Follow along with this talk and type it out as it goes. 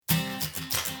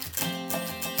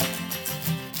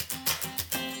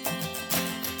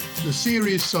the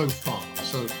series so far.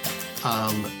 So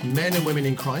men and women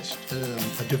in Christ,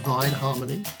 a divine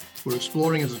harmony. We're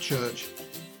exploring as a church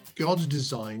God's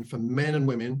design for men and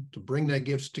women to bring their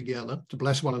gifts together, to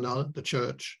bless one another, the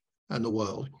church and the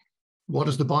world. What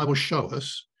does the Bible show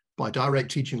us by direct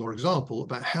teaching or example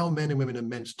about how men and women are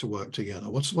meant to work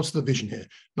together? What's the vision here?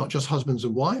 Not just husbands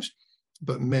and wives,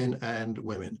 but men and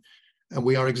women. And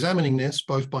we are examining this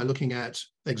both by looking at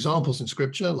examples in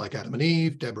scripture like Adam and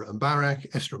Eve, Deborah and Barak,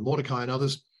 Esther and Mordecai and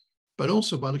others, but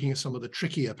also by looking at some of the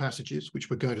trickier passages, which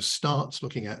we're going to start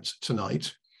looking at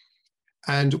tonight.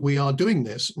 And we are doing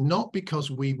this not because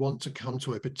we want to come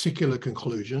to a particular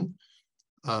conclusion.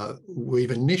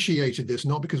 We've initiated this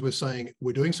not because we're saying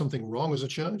we're doing something wrong as a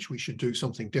church, we should do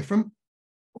something different,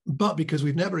 but because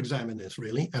we've never examined this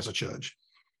really as a church.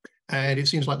 And it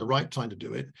seems like the right time to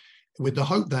do it, with the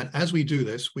hope that as we do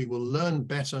this, we will learn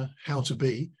better how to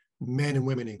be men and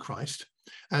women in Christ.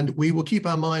 And we will keep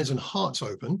our minds and hearts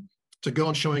open to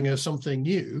God showing us something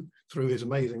new through his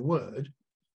amazing word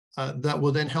that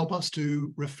will then help us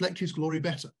to reflect his glory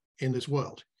better in this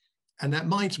world. And that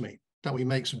might mean that we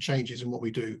make some changes in what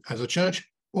we do as a church,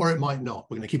 or it might not.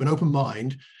 We're going to keep an open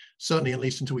mind, certainly at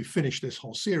least until we finish this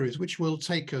whole series, which will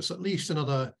take us at least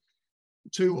another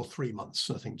 2 or 3 months,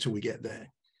 I think, till we get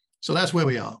there. So that's where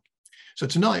we are. So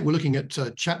tonight we're looking at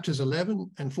chapters 11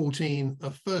 and 14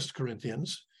 of 1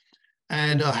 Corinthians.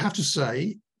 And I have to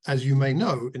say, as you may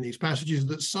know in these passages,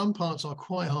 that some parts are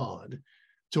quite hard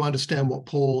to understand what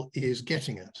Paul is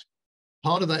getting at.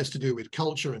 Part of that is to do with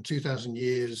culture and 2,000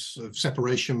 years of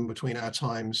separation between our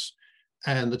times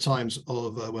and the times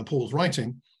of when Paul's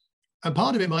writing. And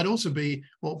part of it might also be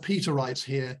what Peter writes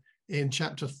here in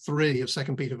chapter 3 of 2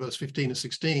 Peter verse 15 and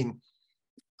 16.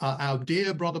 Our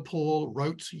dear brother Paul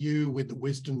wrote to you with the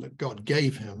wisdom that God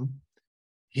gave him.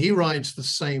 He writes the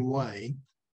same way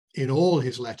in all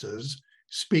his letters,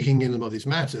 speaking in them of these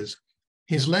matters.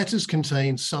 His letters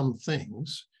contain some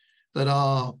things that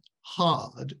are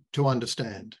hard to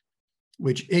understand,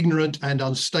 which ignorant and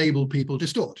unstable people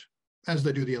distort, as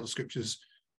they do the other scriptures,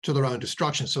 to their own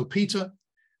destruction. So Peter,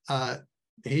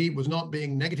 he was not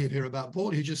being negative here about Paul.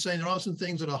 He's just saying there are some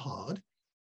things that are hard,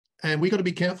 and we've got to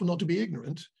be careful not to be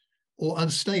ignorant or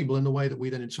unstable in the way that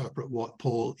we then interpret what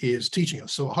Paul is teaching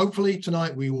us. So hopefully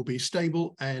tonight we will be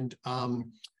stable and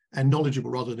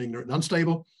knowledgeable rather than ignorant and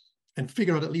unstable, and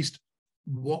figure out at least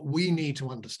what we need to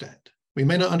understand. We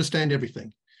may not understand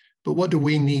everything, but what do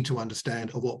we need to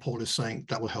understand of what Paul is saying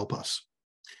that will help us?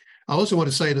 I also want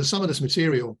to say that some of this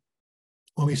material,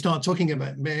 when we start talking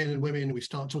about men and women, we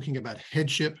start talking about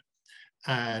headship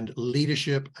and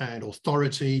leadership and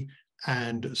authority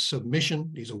and submission.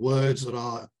 These are words that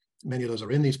are, many of those are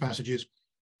in these passages.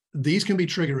 These can be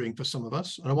triggering for some of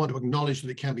us. And I want to acknowledge that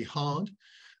it can be hard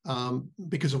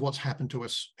because of what's happened to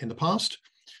us in the past,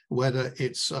 whether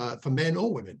it's for men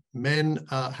or women. Men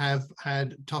have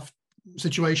had tough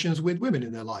situations with women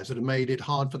in their lives that have made it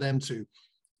hard for them to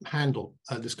handle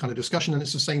this kind of discussion. And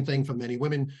it's the same thing for many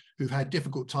women who've had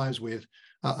difficult times with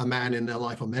a man in their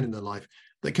life or men in their life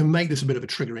that can make this a bit of a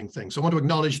triggering thing. So I want to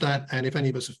acknowledge that. And if any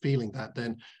of us are feeling that,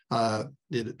 then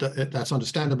that's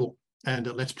understandable. And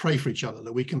let's pray for each other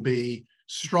that we can be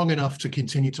strong enough to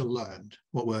continue to learn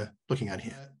what we're looking at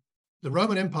here. The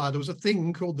Roman Empire, there was a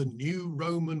thing called the New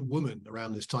Roman Woman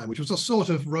around this time, which was a sort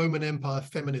of Roman Empire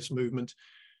feminist movement,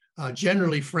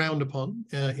 generally frowned upon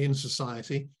in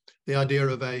society. The idea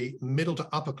of a middle to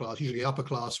upper class, usually upper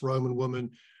class Roman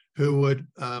woman who would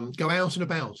go out and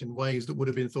about in ways that would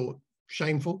have been thought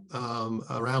shameful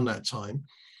around that time.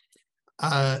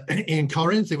 In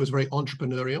Corinth, it was very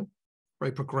entrepreneurial,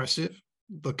 very progressive.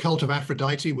 The cult of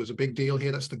Aphrodite was a big deal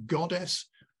here. That's the goddess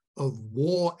of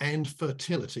war and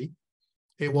fertility.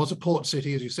 It was a port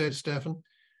city, as you said, Stefan,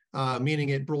 meaning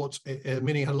it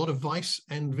had a lot of vice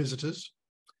and visitors.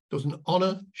 There was an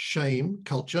honor-shame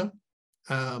culture,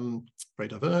 very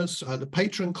diverse. The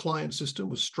patron client system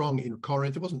was strong in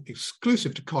Corinth. It wasn't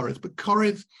exclusive to Corinth, but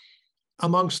Corinth,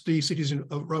 amongst the cities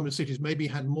of Roman cities, maybe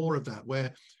had more of that,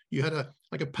 where you had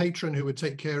a patron who would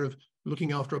take care of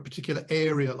looking after a particular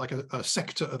area, like a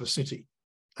sector of a city,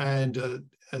 and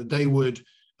they would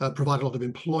provide a lot of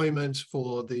employment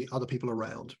for the other people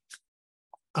around.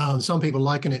 Some people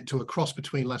liken it to a cross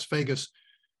between Las Vegas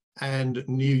and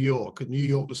New York. New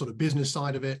York, the sort of business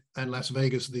side of it, and Las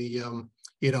Vegas, the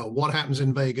what happens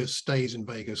in Vegas stays in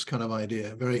Vegas kind of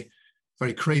idea. Very,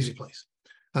 very crazy place.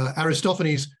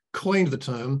 Aristophanes coined the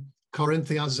term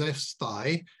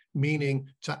korinthiazesthai, meaning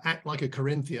to act like a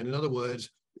Corinthian. In other words,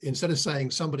 instead of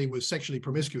saying somebody was sexually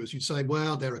promiscuous, you'd say,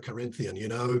 well, they're a Corinthian,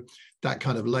 that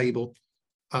kind of label.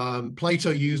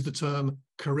 Plato used the term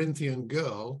Corinthian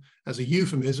girl as a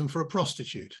euphemism for a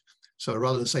prostitute. So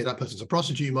rather than say that person's a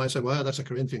prostitute, you might say, well, that's a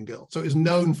Corinthian girl. So it's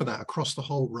known for that across the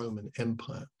whole Roman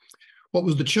Empire. What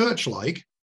was the church like?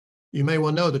 You may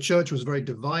well know the church was very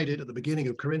divided. At the beginning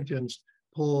of Corinthians,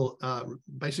 Paul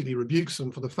basically rebukes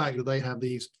them for the fact that they have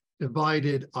these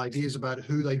divided ideas about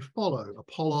who they follow,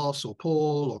 Apollos or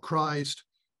Paul or Christ,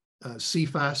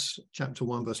 Cephas, chapter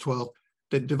 1, verse 12.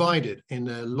 They're divided in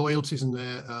their loyalties and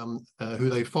their who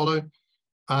they follow,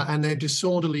 and they're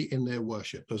disorderly in their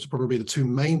worship. Those are probably the two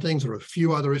main things. There are a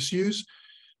few other issues,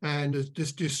 and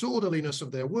this disorderliness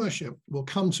of their worship we'll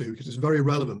come to because it's very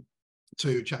relevant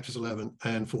to chapters 11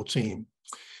 and 14.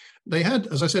 They had,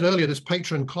 as I said earlier, this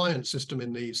patron-client system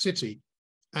in the city,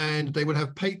 and they would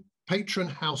have patron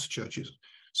house churches.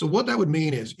 So what that would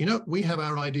mean is, you know, we have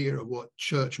our idea of what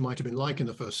church might have been like in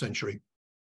the first century.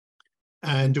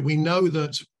 And we know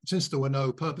that since there were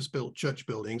no purpose-built church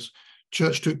buildings,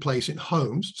 church took place in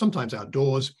homes, sometimes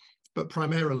outdoors, but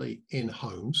primarily in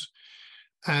homes.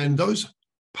 And those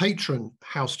patron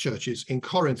house churches in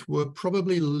Corinth were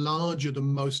probably larger than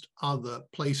most other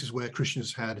places where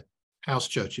Christians had house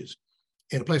churches.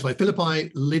 In a place like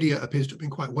Philippi, Lydia appears to have been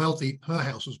quite wealthy. Her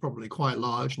house was probably quite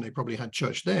large, and they probably had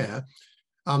church there.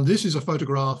 This is a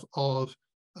photograph of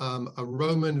a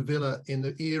Roman villa in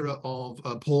the era of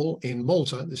Paul in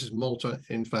Malta. This is Malta,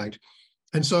 in fact.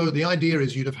 And so the idea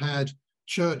is you'd have had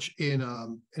church in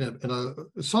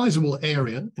a sizable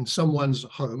area in someone's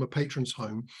home, a patron's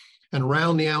home, and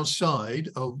around the outside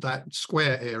of that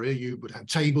square area, you would have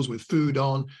tables with food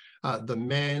on. The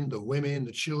men, the women,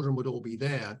 the children would all be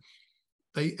there.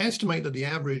 They estimate that the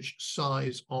average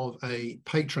size of a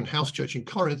patron house church in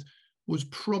Corinth was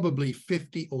probably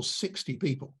 50 or 60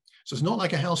 people. So it's not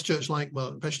like a house church like,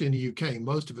 well, especially in the UK,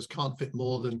 most of us can't fit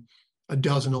more than a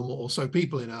dozen or more or so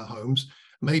people in our homes,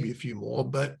 maybe a few more,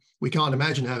 but we can't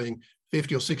imagine having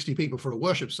 50 or 60 people for a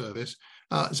worship service.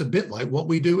 It's a bit like what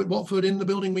we do at Watford in the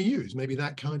building we use. Maybe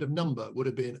that kind of number would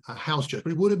have been a house church,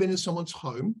 but it would have been in someone's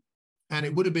home, and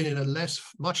it would have been in a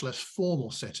much less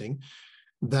formal setting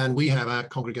than we have our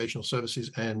congregational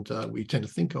services and we tend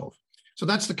to think of. So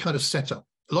that's the kind of setup.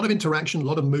 A lot of interaction, a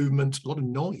lot of movement, a lot of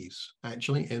noise,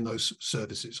 actually, in those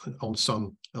services on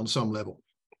some level.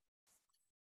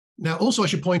 Now, also, I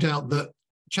should point out that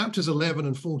chapters 11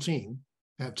 and 14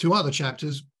 have two other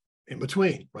chapters in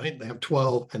between, right? They have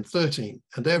 12 and 13,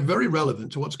 and they're very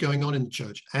relevant to what's going on in the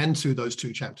church and to those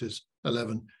two chapters,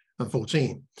 11 and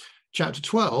 14. Chapter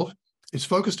 12 is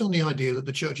focused on the idea that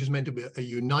the church is meant to be a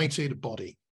united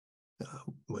body.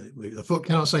 The foot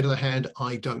cannot say to the hand,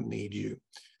 I don't need you.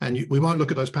 And we won't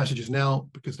look at those passages now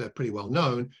because they're pretty well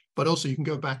known, but also you can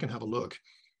go back and have a look.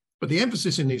 But the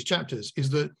emphasis in these chapters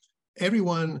is that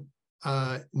everyone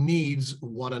needs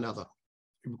one another.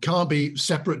 We can't be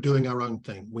separate doing our own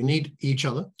thing. We need each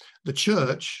other. The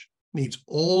church needs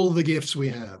all the gifts we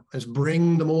have. Let's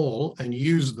bring them all and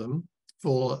use them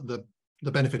for the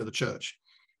benefit of the church.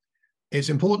 It's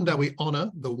important that we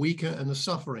honor the weaker and the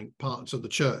suffering parts of the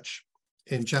church.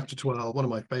 In chapter 12, one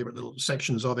of my favorite little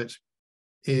sections of it,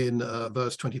 in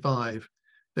verse 25,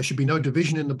 there should be no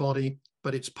division in the body,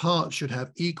 but its parts should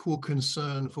have equal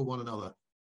concern for one another.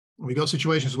 We've got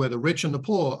situations where the rich and the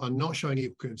poor are not showing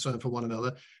equal concern for one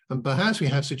another, and perhaps we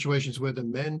have situations where the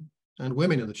men and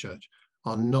women in the church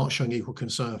are not showing equal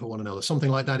concern for one another. Something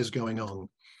like that is going on.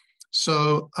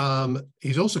 So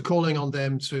he's also calling on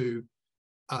them to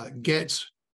get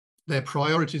their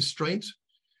priorities straight,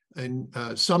 and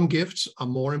some gifts are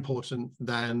more important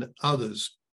than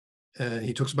others.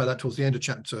 He talks about that towards the end of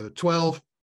chapter 12.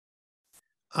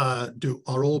 Are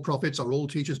all prophets, are all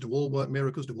teachers, do all work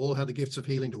miracles, do all have the gifts of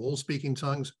healing, do all speak in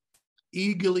tongues?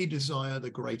 Eagerly desire the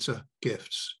greater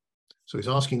gifts. So he's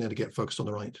asking them to get focused on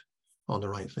the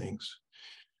right things.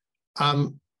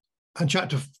 And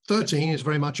chapter 13 is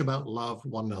very much about love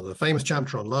one another. The famous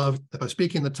chapter on love. If I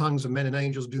speak in the tongues of men and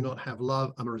angels, do not have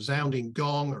love, I'm a resounding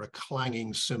gong or a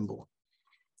clanging cymbal.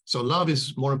 So love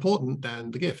is more important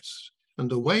than the gifts. And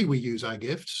the way we use our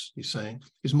gifts, he's saying,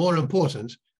 is more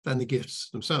important than the gifts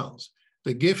themselves.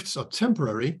 The gifts are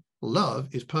temporary. Love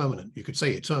is permanent. You could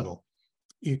say eternal.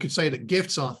 You could say that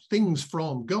gifts are things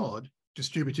from God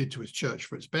distributed to his church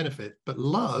for its benefit, but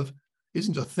love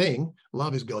isn't a thing.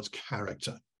 Love is God's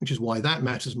character, which is why that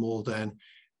matters more than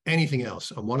anything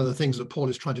else. And one of the things that Paul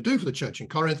is trying to do for the church in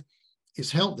Corinth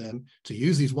is help them to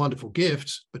use these wonderful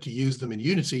gifts, but to use them in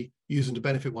unity, use them to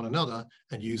benefit one another,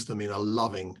 and use them in a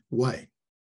loving way.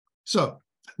 So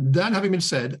that having been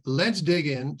said, let's dig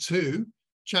into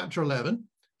chapter 11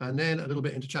 and then a little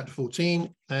bit into chapter 14,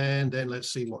 and then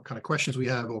let's see what kind of questions we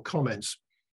have or comments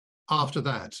after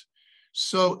that.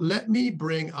 So let me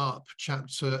bring up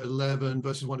chapter 11,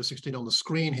 verses 1 to 16 on the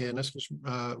screen here, and let's just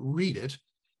read it.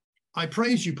 I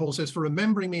praise you, Paul says, for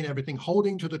remembering me in everything,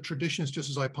 holding to the traditions just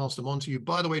as I passed them on to you.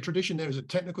 By the way, tradition there is a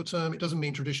technical term. It doesn't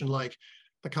mean tradition like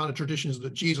the kind of traditions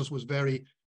that Jesus was very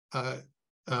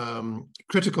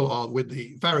critical of with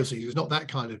the Pharisees. It's not that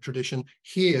kind of tradition.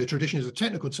 Here, tradition is a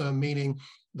technical term meaning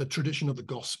the tradition of the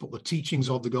gospel, the teachings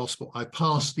of the gospel. I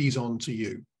pass these on to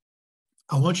you.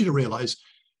 I want you to realize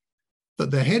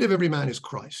that the head of every man is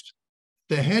Christ.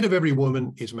 The head of every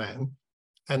woman is man,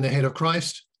 and the head of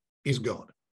Christ is God.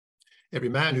 Every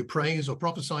man who prays or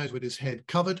prophesies with his head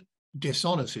covered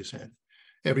dishonors his head.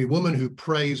 Every woman who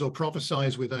prays or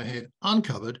prophesies with her head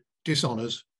uncovered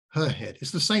dishonors her head.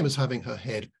 It's the same as having her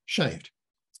head shaved.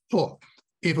 For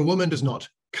if a woman does not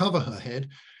cover her head,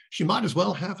 she might as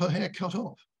well have her hair cut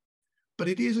off. But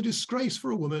it is a disgrace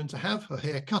for a woman to have her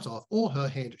hair cut off or her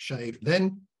head shaved.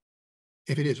 Then,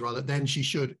 if it is rather, then she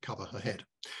should cover her head.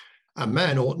 A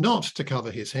man ought not to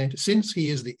cover his head, since he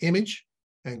is the image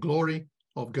and glory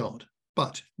of God.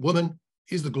 But woman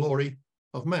is the glory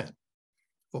of man.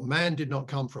 For man did not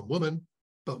come from woman,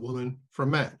 but woman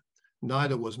from man.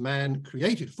 Neither was man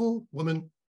created for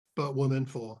woman, but woman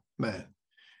for man.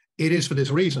 It is for this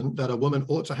reason that a woman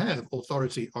ought to have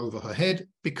authority over her head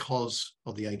because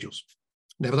of the angels.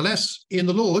 Nevertheless, in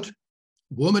the Lord,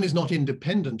 woman is not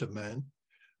independent of man,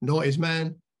 nor is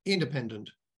man independent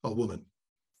of woman.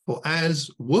 For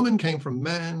as woman came from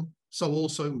man, so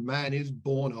also man is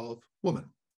born of woman.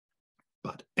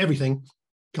 But everything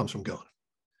comes from God.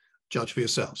 Judge for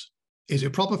yourselves. Is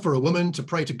it proper for a woman to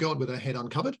pray to God with her head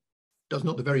uncovered? Does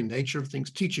not the very nature of things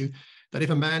teach you that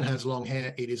if a man has long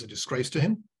hair, it is a disgrace to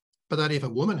him, but that if a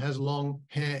woman has long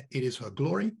hair, it is her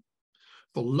glory?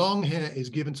 For long hair is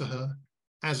given to her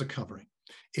as a covering.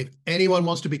 If anyone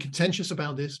wants to be contentious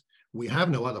about this, we have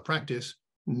no other practice,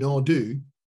 nor do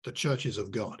the churches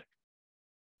of God.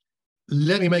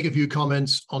 Let me make a few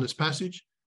comments on this passage,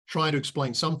 trying to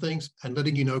explain some things and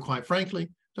letting you know, quite frankly,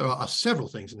 there are several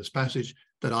things in this passage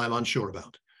that I'm unsure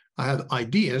about. I have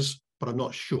ideas, but I'm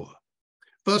not sure.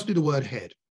 Firstly, the word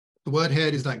head. The word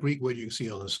head is that Greek word you can see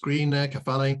on the screen there,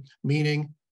 Kephale,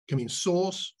 meaning, can mean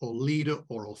source or leader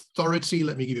or authority.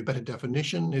 Let me give you a better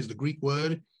definition. Here's the Greek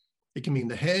word. It can mean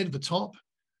the head, the top,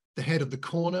 the head of the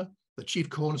corner, the chief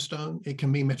cornerstone. It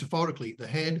can mean metaphorically the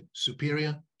head,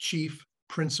 superior, chief,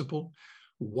 principal,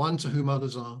 one to whom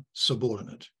others are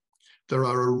subordinate. There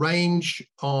are a range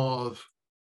of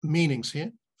meanings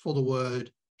here for the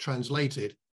word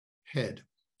translated head.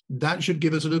 That should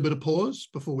give us a little bit of pause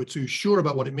before we're too sure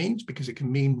about what it means, because it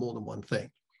can mean more than one thing.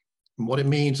 And what it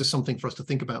means is something for us to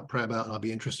think about, pray about, and I'll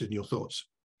be interested in your thoughts.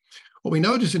 What we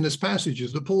notice in this passage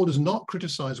is that Paul does not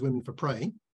criticize women for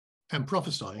praying and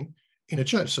prophesying in a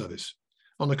church service.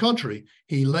 On the contrary,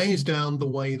 he lays down the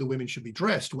way the women should be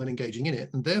dressed when engaging in it,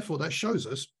 and therefore that shows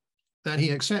us that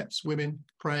he accepts women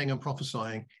praying and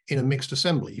prophesying in a mixed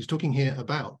assembly. He's talking here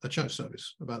about a church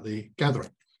service, about the gathering.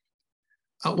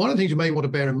 One of the things you may want to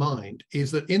bear in mind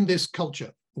is that in this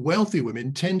culture, wealthy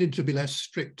women tended to be less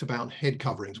strict about head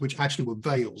coverings, which actually were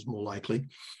veils more likely.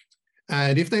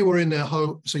 And if they were in their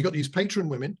home, so you've got these patron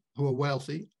women who are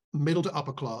wealthy, middle to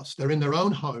upper class, they're in their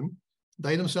own home.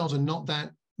 They themselves are not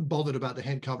that bothered about the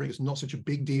head covering. It's not such a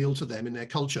big deal to them in their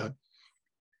culture.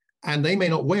 And they may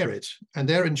not wear it. And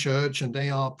they're in church and they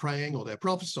are praying or they're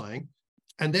prophesying.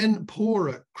 And then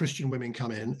poorer Christian women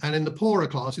come in. And in the poorer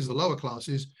classes, the lower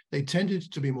classes, they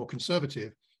tended to be more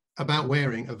conservative about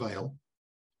wearing a veil.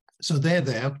 So they're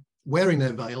there wearing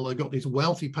their veil. They've got these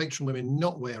wealthy patron women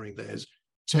not wearing theirs.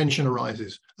 Tension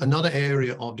arises. Another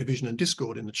area of division and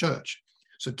discord in the church.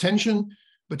 So tension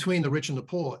between the rich and the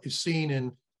poor is seen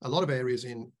in a lot of areas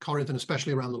in Corinth, and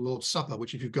especially around the Lord's Supper,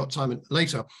 which if you've got time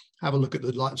later, have a look at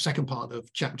the second part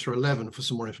of chapter 11 for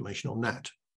some more information on that.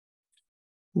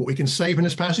 What we can say from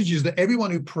this passage is that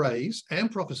everyone who prays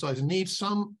and prophesies needs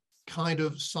some kind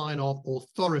of sign of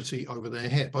authority over their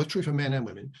head, both true for men and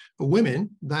women. For women,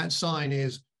 that sign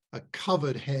is a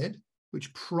covered head,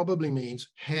 which probably means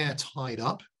hair tied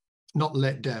up, not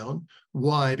let down.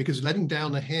 Why? Because letting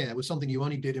down the hair was something you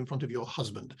only did in front of your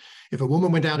husband. If a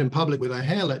woman went out in public with her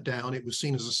hair let down, it was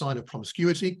seen as a sign of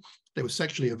promiscuity. They were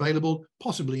sexually available,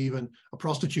 possibly even a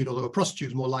prostitute, although a prostitute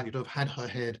is more likely to have had her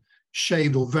head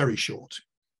shaved or very short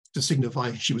to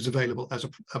signify she was available as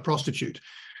a prostitute.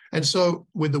 And so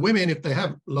with the women, if they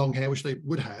have long hair, which they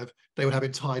would have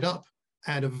it tied up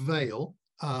and a veil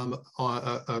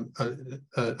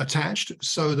attached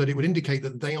so that it would indicate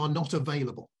that they are not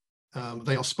available.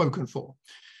 They are spoken for.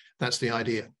 That's the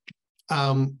idea.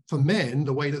 For men,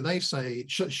 the way that they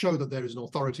show that there is an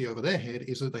authority over their head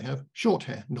is that they have short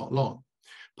hair, not long.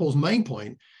 Paul's main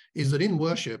point is that in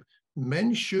worship,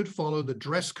 men should follow the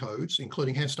dress codes,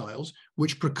 including hairstyles,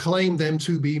 which proclaim them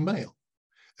to be male,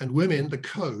 and women the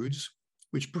codes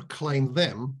which proclaim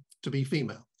them to be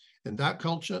female. In that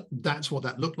culture, that's what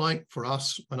that looked like. For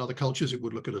us and other cultures, it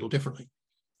would look a little differently.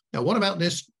 Now, what about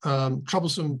this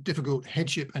troublesome, difficult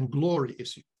headship and glory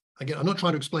issue? Again, I'm not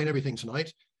trying to explain everything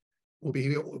tonight. We'll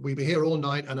be here all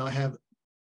night, and I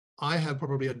have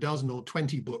probably a dozen or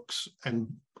 20 books and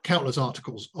countless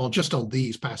articles just on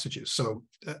these passages. So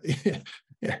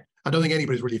yeah, I don't think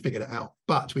anybody's really figured it out.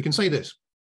 But we can say this.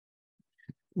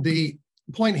 The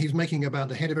point he's making about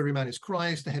the head of every man is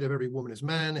Christ, the head of every woman is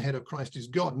man, the head of Christ is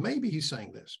God. Maybe he's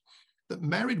saying this, that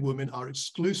married women are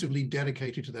exclusively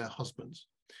dedicated to their husbands,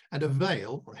 and a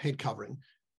veil, or head covering,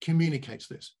 communicates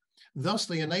this. Thus,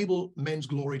 they enable men's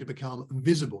glory to become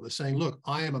visible. They're saying, look,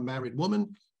 I am a married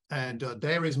woman, and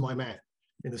there is my man,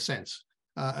 in a sense.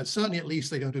 And certainly, at least,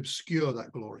 they don't obscure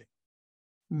that glory.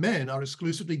 Men are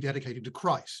exclusively dedicated to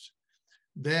Christ.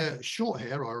 Their short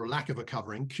hair, or a lack of a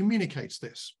covering, communicates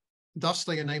this. Thus,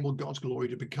 they enable God's glory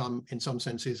to become, in some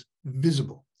senses,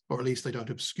 visible, or at least they don't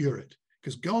obscure it,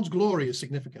 because God's glory is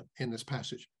significant in this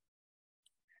passage.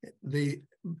 The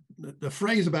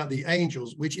phrase about the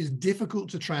angels, which is difficult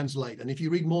to translate, and if you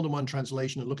read more than one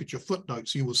translation and look at your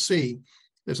footnotes, you will see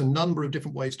there's a number of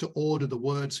different ways to order the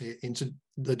words here into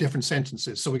the different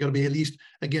sentences. So we've got to be at least,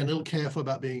 again, a little careful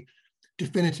about being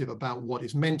definitive about what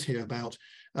is meant here about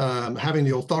having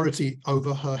the authority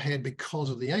over her head because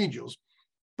of the angels.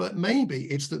 But maybe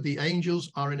it's that the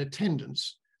angels are in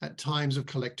attendance at times of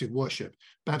collective worship,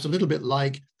 perhaps a little bit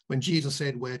like when Jesus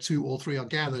said, where two or three are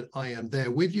gathered, I am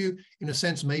there with you. In a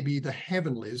sense, maybe the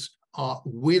heavenlies are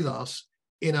with us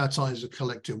in our times of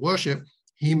collective worship.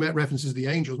 He references the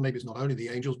angels. Maybe it's not only the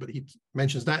angels, but he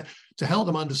mentions that to help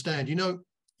them understand, you know,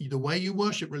 the way you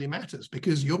worship really matters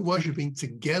because you're worshiping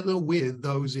together with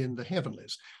those in the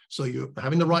heavenlies. So you're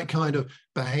having the right kind of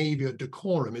behavior,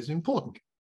 decorum is important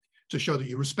to show that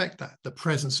you respect that, the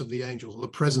presence of the angels, or the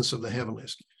presence of the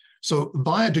heavenlies. So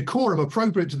by a decorum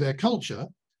appropriate to their culture,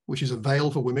 which is a veil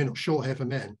for women or short hair for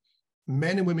men,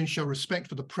 men and women show respect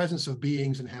for the presence of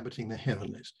beings inhabiting the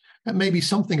heavenlies. That may be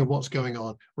something of what's going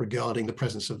on regarding the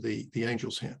presence of the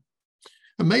angels here.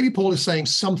 And maybe Paul is saying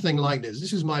something like this.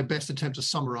 This is my best attempt to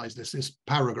summarize this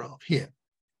paragraph here.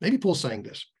 Maybe Paul's saying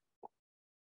this.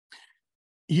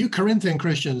 You Corinthian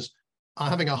Christians are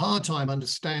having a hard time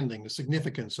understanding the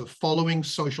significance of following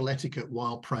social etiquette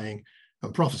while praying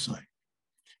and prophesying.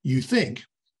 You think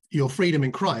your freedom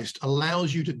in Christ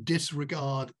allows you to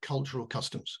disregard cultural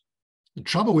customs. The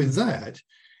trouble with that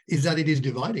is that it is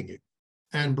dividing you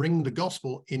and bringing the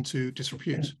gospel into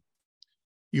disrepute.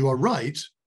 You are right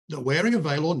that wearing a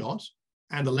veil or not,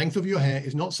 and the length of your hair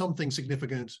is not something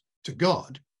significant to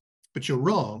God, but you're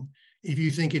wrong if you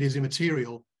think it is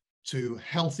immaterial to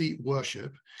healthy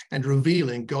worship and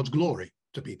revealing God's glory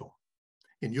to people.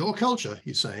 In your culture,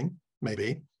 he's saying,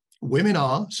 maybe, women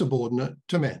are subordinate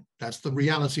to men. That's the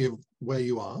reality of where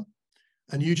you are.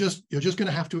 And you're just going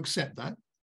to have to accept that.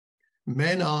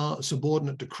 Men are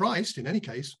subordinate to Christ in any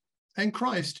case, and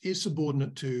Christ is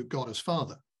subordinate to God as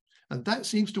Father. And that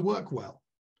seems to work well.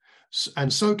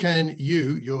 And so can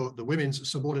the women's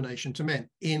subordination to men.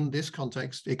 In this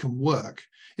context, it can work.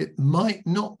 It might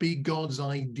not be God's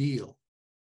ideal.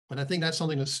 And I think that's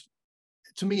something that's,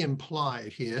 to me,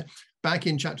 implied here. Back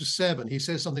in chapter 7, he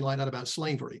says something like that about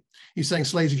slavery. He's saying,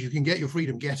 slaves, if you can get your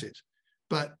freedom, get it.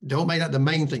 But don't make that the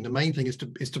main thing. The main thing is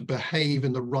to behave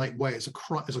in the right way as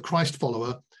a Christ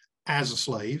follower, as a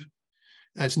slave.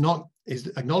 Is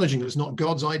acknowledging that it's not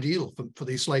God's ideal for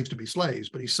these slaves to be slaves,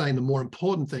 but he's saying the more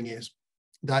important thing is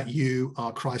that you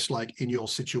are Christ-like in your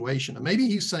situation. And maybe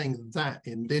he's saying that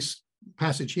in this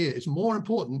passage here, it's more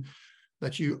important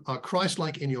that you are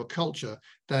Christ-like in your culture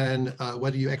than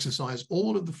whether you exercise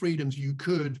all of the freedoms you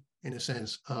could, in a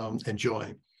sense,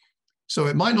 enjoy. So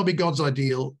it might not be God's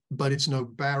ideal, but it's no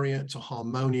barrier to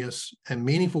harmonious and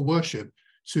meaningful worship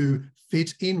to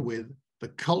fit in with the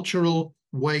cultural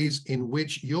ways in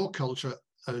which your culture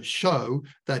show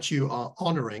that you are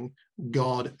honoring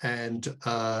God and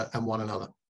one another.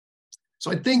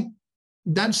 So I think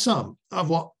that's some of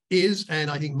what is, and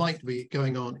I think might be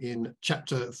going on in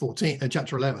chapter 14 and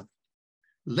chapter 11.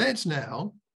 Let's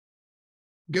now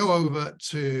go over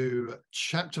to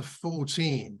chapter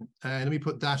 14, and let me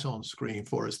put that on screen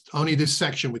for us. Only this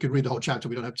section, we could read the whole chapter,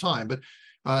 we don't have time, but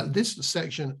this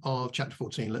section of chapter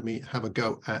 14, let me have a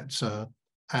go at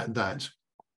that.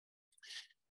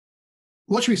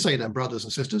 What should we say then, brothers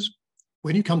and sisters?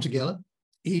 When you come together,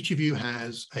 each of you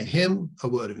has a hymn, a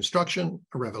word of instruction,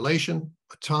 a revelation,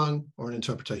 a tongue, or an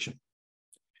interpretation.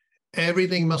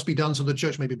 Everything must be done so the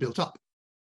church may be built up.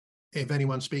 if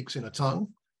anyone speaks in a tongue.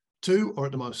 2, or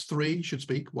at the most 3, should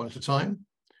speak one at a time.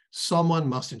 Someone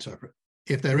must interpret.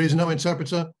 If there is no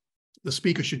interpreter, the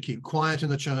speaker should keep quiet in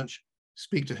the church,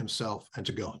 speak to himself and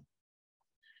to God.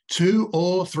 2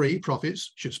 or 3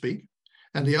 prophets should speak,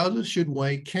 and the others should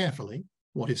weigh carefully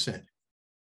what is said.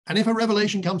 And if a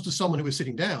revelation comes to someone who is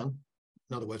sitting down,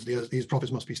 in other words, these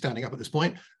prophets must be standing up at this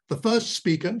point, the first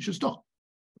speaker should stop.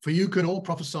 For you can all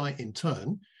prophesy in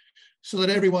turn, so that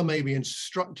everyone may be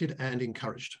instructed and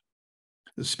encouraged.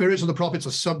 The spirits of the prophets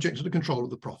are subject to the control of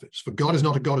the prophets, for God is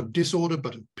not a God of disorder,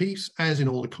 but of peace, as in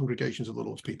all the congregations of the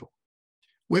Lord's people.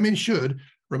 Women should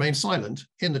remain silent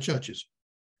in the churches.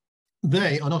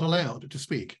 They are not allowed to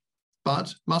speak,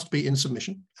 but must be in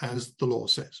submission, as the law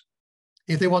says.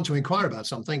 If they want to inquire about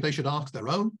something, they should ask their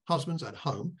own husbands at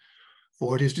home,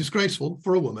 for it is disgraceful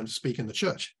for a woman to speak in the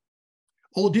church.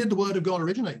 Or did the word of God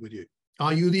originate with you?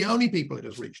 Are you the only people it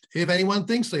has reached? If anyone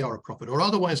thinks they are a prophet or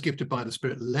otherwise gifted by the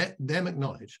Spirit, let them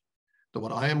acknowledge that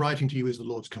what I am writing to you is the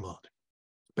Lord's command.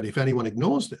 But if anyone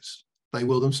ignores this, they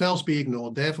will themselves be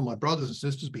ignored. Therefore, my brothers and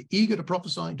sisters, be eager to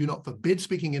prophesy. Do not forbid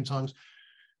speaking in tongues,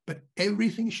 but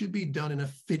everything should be done in a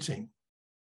fitting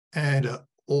and an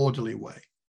orderly way.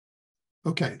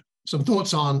 Okay, some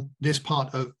thoughts on this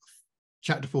part of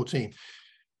chapter 14.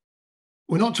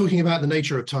 We're not talking about the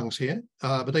nature of tongues here,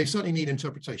 but they certainly need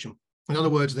interpretation. In other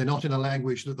words, they're not in a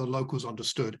language that the locals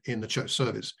understood in the church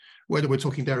service. Whether we're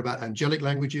talking there about angelic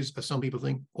languages, as some people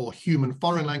think, or human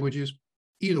foreign languages,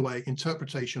 either way,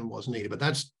 interpretation was needed. But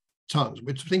that's tongues.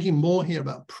 We're thinking more here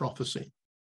about prophecy.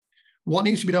 What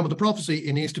needs to be done with the prophecy?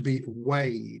 It needs to be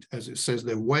weighed, as it says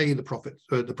there, weigh the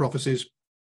prophecies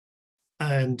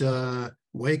and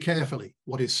weigh carefully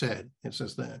what is said, it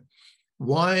says there.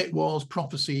 Why was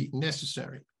prophecy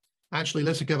necessary? Actually,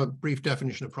 let's give a brief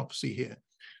definition of prophecy here.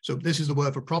 So this is the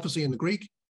word for prophecy in the Greek.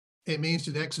 It means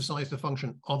to exercise the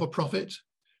function of a prophet,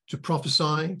 to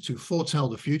prophesy, to foretell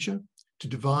the future, to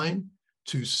divine,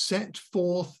 to set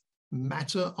forth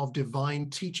matter of divine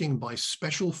teaching by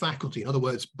special faculty. In other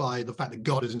words, by the fact that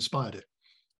God has inspired it.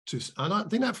 And I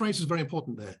think that phrase is very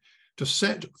important there. To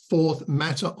set forth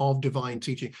matter of divine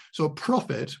teaching. So a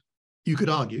prophet, you could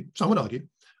argue, some would argue,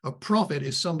 a prophet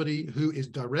is somebody who is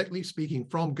directly speaking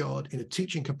from God in a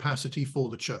teaching capacity for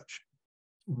the church.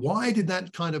 Why did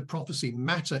that kind of prophecy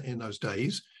matter in those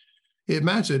days? It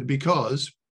mattered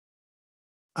because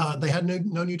they had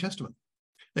no New Testament.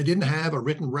 They didn't have a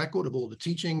written record of all the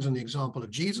teachings and the example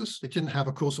of Jesus. They didn't have,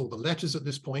 of course, all the letters at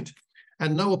this point.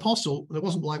 And no apostle, there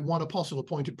wasn't like one apostle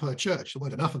appointed per church. There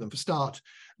weren't enough of them for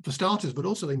starters, but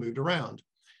also they moved around.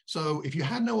 So if you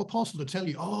had no apostle to tell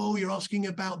you, oh, you're asking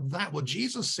about that, well,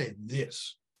 Jesus said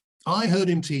this. I heard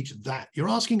him teach that. You're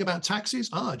asking about taxes?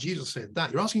 Ah, Jesus said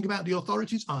that. You're asking about the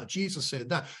authorities? Ah, Jesus said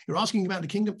that. You're asking about the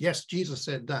kingdom? Yes, Jesus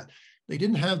said that. They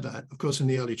didn't have that, of course, in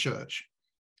the early church,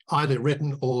 either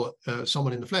written or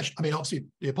someone in the flesh. I mean, obviously,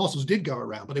 the apostles did go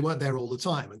around, but they weren't there all the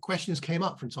time, and questions came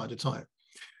up from time to time.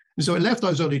 And so it left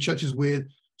those early churches with,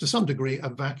 to some degree, a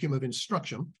vacuum of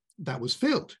instruction that was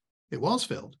filled. It was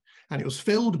filled, and it was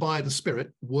filled by the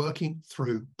Spirit working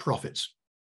through prophets.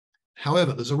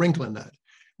 However, there's a wrinkle in that,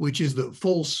 which is that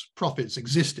false prophets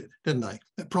existed, didn't they?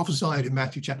 They're prophesied in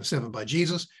Matthew chapter 7 by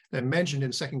Jesus. They're mentioned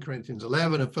in 2 Corinthians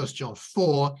 11 and 1 John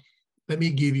 4. Let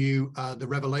me give you the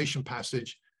Revelation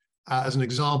passage as an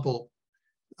example,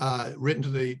 written to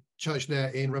the church there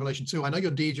in Revelation 2. I know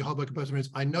your deeds, your hard work and perseverance.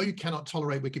 I know you cannot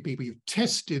tolerate wicked people. You've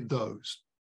tested those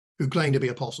who claim to be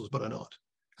apostles but are not,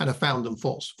 and have found them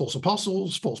false. False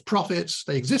apostles, false prophets,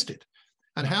 they existed.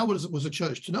 And how was the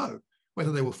church to know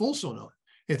whether they were false or not?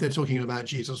 If they're talking about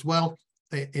Jesus, well,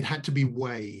 it had to be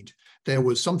weighed. There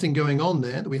was something going on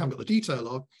there that we haven't got the detail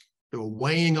of. They were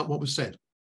weighing up what was said.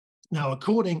 Now,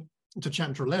 according to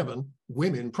chapter 11,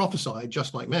 women prophesied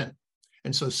just like men.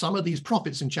 And so some of these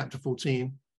prophets in chapter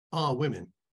 14 are women.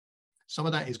 Some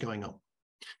of that is going on.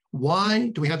 Why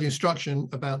do we have the instruction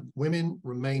about women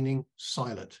remaining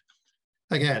silent?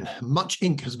 Again, much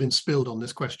ink has been spilled on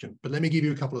this question, but let me give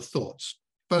you a couple of thoughts.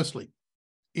 Firstly,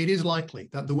 it is likely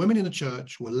that the women in the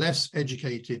church were less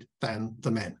educated than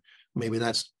the men. Maybe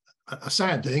that's a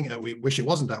sad thing, and we wish it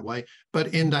wasn't that way,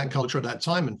 but in that culture at that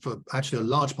time, and for actually a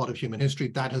large part of human history,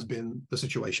 that has been the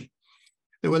situation.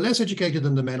 They were less educated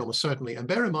than the men, almost certainly, and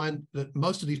bear in mind that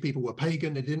most of these people were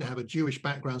pagan. They didn't have a Jewish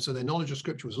background, so their knowledge of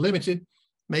scripture was limited.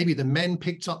 Maybe the men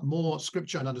picked up more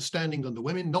scripture and understanding than the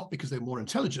women, not because they're more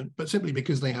intelligent, but simply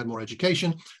because they had more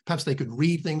education. Perhaps they could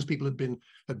read things people had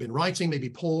been writing. Maybe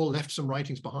Paul left some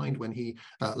writings behind when he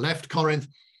left Corinth.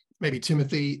 Maybe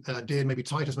Timothy did, maybe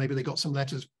Titus, maybe they got some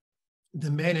letters. The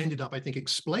men ended up, I think,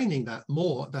 explaining that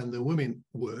more than the women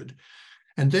would.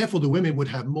 And therefore, the women would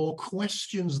have more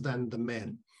questions than the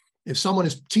men. If someone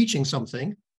is teaching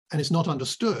something and it's not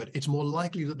understood, it's more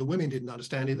likely that the women didn't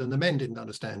understand it than the men didn't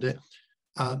understand it,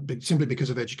 simply because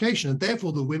of education. And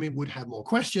therefore, the women would have more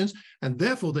questions, and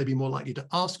therefore they'd be more likely to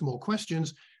ask more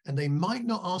questions, and they might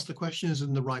not ask the questions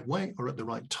in the right way or at the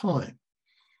right time.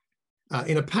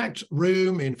 In a packed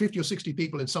room, in 50 or 60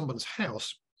 people in someone's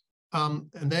house, and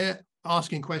they're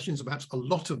asking questions, perhaps a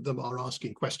lot of them are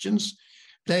asking questions,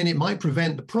 then it might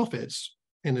prevent the prophets,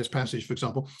 in this passage, for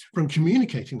example, from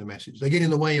communicating the message. They get in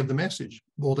the way of the message,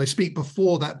 or they speak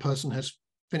before that person has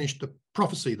finished the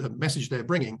prophecy, the message they're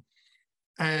bringing.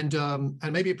 And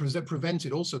maybe it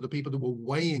prevented also the people that were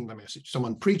weighing the message.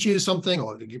 Someone preaches something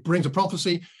or brings a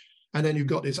prophecy, and then you've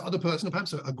got this other person,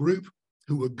 perhaps a group,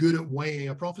 who are good at weighing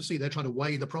a prophecy. They're trying to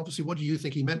weigh the prophecy. What do you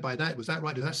think he meant by that? Was that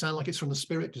right? Does that sound like it's from the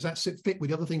Spirit? Does that fit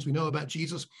with the other things we know about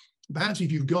Jesus? Perhaps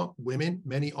if you've got women,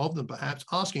 many of them perhaps,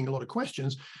 asking a lot of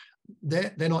questions,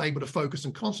 they're not able to focus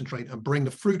and concentrate and bring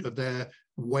the fruit of their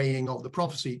weighing of the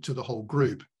prophecy to the whole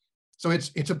group. So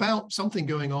it's about something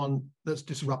going on that's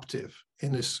disruptive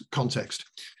in this context.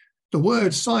 The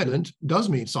word silent does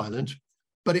mean silent,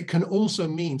 but it can also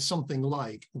mean something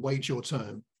like wait your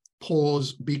turn,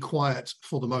 pause, be quiet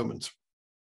for the moment.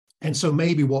 And so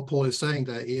maybe what Paul is saying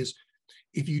there is,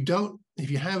 if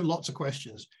you have lots of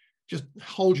questions, just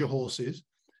hold your horses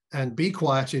and be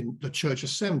quiet in the church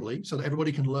assembly so that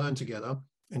everybody can learn together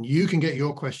and you can get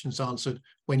your questions answered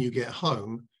when you get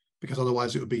home, because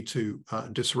otherwise it would be too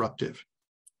disruptive.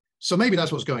 So maybe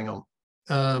that's what's going on.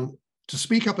 To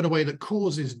speak up in a way that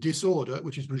causes disorder,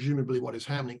 which is presumably what is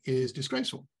happening, is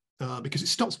disgraceful because it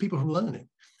stops people from learning.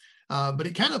 But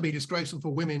it cannot be disgraceful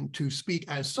for women to speak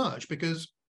as such, because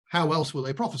how else will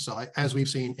they prophesy, as we've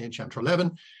seen in chapter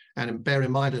 11? And bear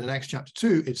in mind that in Acts chapter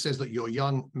 2, it says that your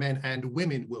young men and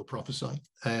women will prophesy.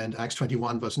 And Acts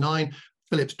 21 verse 9,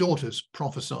 Philip's daughters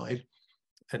prophesied.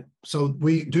 And so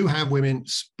we do have women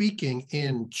speaking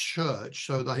in church.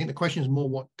 So I think the question is more,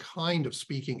 what kind of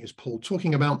speaking is Paul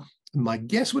talking about? My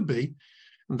guess would be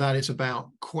that it's about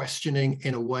questioning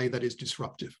in a way that is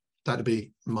disruptive. That'd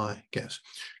be my guess.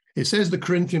 It says the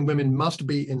Corinthian women must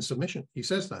be in submission. He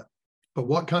says that. But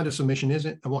what kind of submission is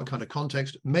it, and what kind of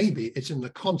context? Maybe it's in the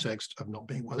context of not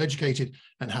being well educated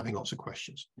and having lots of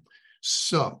questions.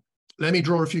 So let me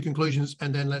draw a few conclusions,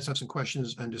 and then let's have some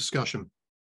questions and discussion.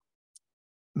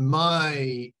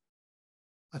 I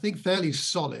think fairly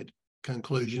solid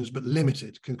conclusions, but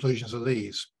limited conclusions are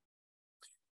these.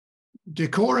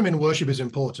 Decorum in worship is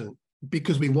important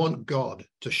because we want God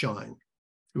to shine.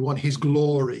 We want his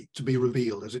glory to be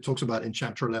revealed, as it talks about in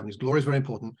chapter 11. His glory is very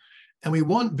important. And we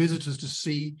want visitors to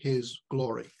see his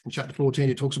glory. In chapter 14,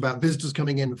 it talks about visitors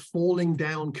coming in, falling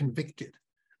down convicted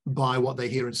by what they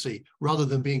hear and see, rather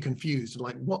than being confused and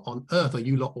like, what on earth are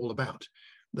you lot all about?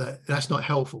 That's not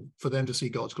helpful for them to see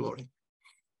God's glory.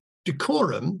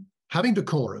 Decorum, having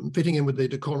decorum, fitting in with the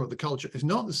decorum of the culture, is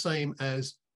not the same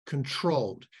as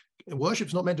controlled.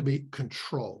 Worship's not meant to be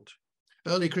controlled.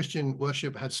 Early Christian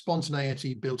worship had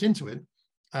spontaneity built into it,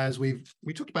 as we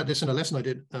talked about this in a lesson I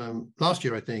did last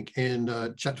year, I think,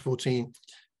 in chapter 14.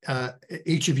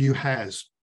 Each of you has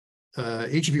a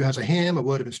hymn, a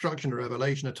word of instruction, a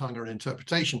revelation, a tongue, or an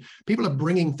interpretation. People are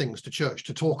bringing things to church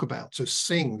to talk about, to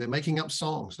sing. They're making up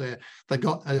songs. They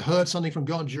heard something from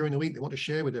God during the week. They want to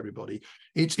share with everybody.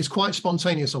 It's quite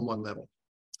spontaneous on one level.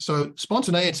 So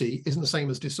spontaneity isn't the same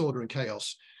as disorder and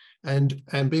chaos. And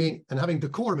having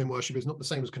decorum in worship is not the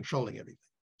same as controlling everything.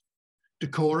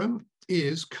 Decorum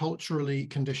is culturally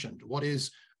conditioned. What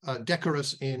is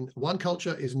decorous in one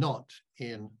culture is not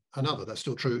in another. That's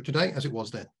still true today as it was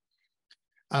then.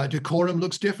 Decorum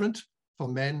looks different for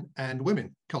men and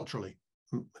women culturally.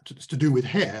 It's to do with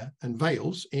hair and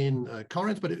veils in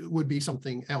Corinth, but it would be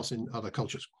something else in other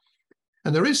cultures.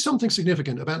 And there is something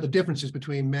significant about the differences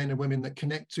between men and women that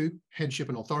connect to headship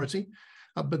and authority.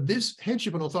 But this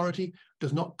headship and authority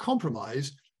does not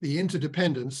compromise the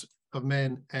interdependence of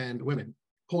men and women.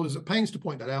 Paul is at pains to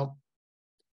point that out.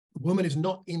 Woman is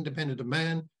not independent of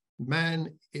man.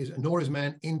 Nor is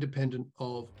man independent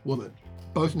of woman.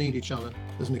 Both need each other.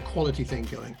 There's an equality thing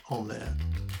going on there.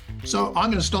 So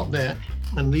I'm going to stop there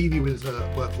and leave you with, for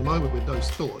the moment with those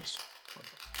thoughts.